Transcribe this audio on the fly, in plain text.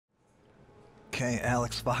Okay,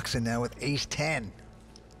 Alex Foxen now with ace-10,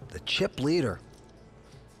 the chip leader.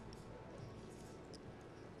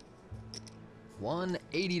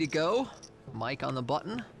 180 to go. Mike on the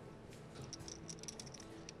button.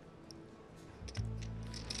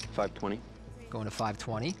 520. Going to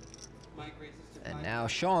 520. And now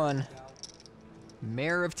Sean,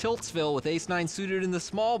 mayor of Tiltsville with ace-9 suited in the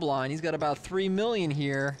small blind. He's got about 3 million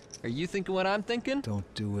here. Are you thinking what I'm thinking?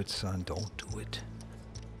 Don't do it, son. Don't do it.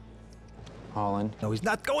 All in. No, he's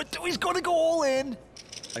not going to. He's going to go all in.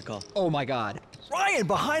 I call. Oh my God. Ryan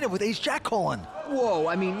behind him with ace-jack calling. Whoa,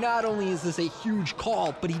 I mean, not only is this a huge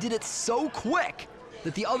call, but he did it so quick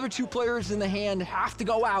that the other two players in the hand have to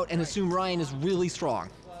go out and assume Ryan is really strong.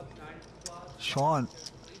 Sean,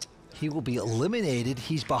 he will be eliminated.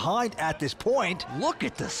 He's behind at this point. Look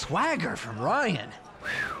at the swagger from Ryan.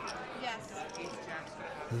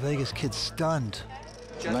 The Vegas kid's stunned.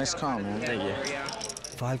 Nice call, man. Thank you.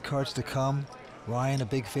 5 cards to come. Ryan, a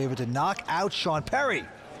big favorite to knock out Sean Perry.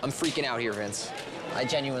 I'm freaking out here, Vince. I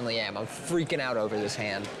genuinely am. I'm freaking out over this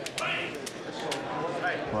hand.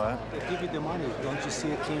 What? They give you the money. Don't you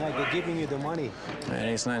see a king? They're giving you the money. Man,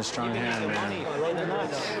 ace-9 is strong hand, man.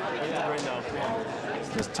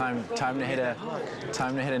 It's time to hit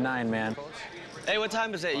a 9, man. Hey, what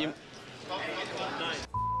time is it?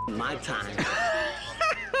 My time.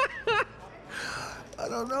 I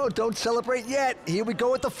don't know. Don't celebrate yet. Here we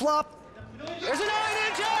go with the flop. There's a 9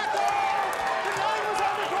 and Jack! Oh! The 9 was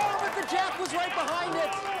on the ground, but the Jack was right behind it.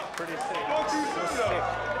 Pretty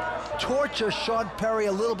sick. Torture Sean Perry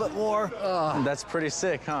a little bit more. That's pretty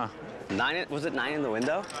sick, huh? 9? Was it 9 in the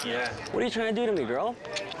window? Yeah. What are you trying to do to me, girl?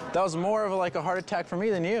 That was more of like a heart attack for me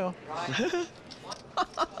than you.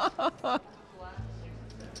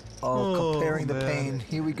 Comparing the pain.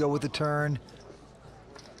 Here we go with the turn.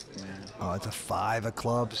 Oh, it's a 5 of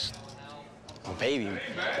clubs. Oh, baby.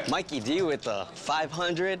 Mikey D with the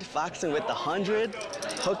 500, Foxen with the 100,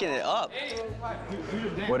 hooking it up.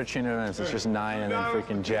 What a chain of events. It's just 9 and then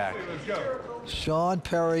freaking Jack. Sean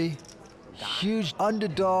Perry, huge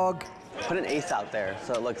underdog. Put an ace out there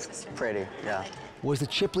so it looks pretty, yeah. Was the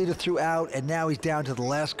chip leader throughout, and now he's down to the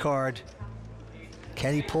last card.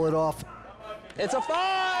 Can he pull it off? It's a 5!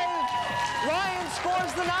 Ryan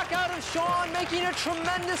scores the knockout of Sean, making a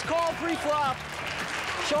tremendous call pre-flop.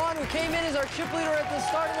 Sean, who came in as our chip leader at the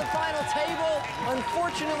start of the final table,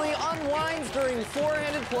 unfortunately unwinds during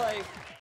 4-handed play.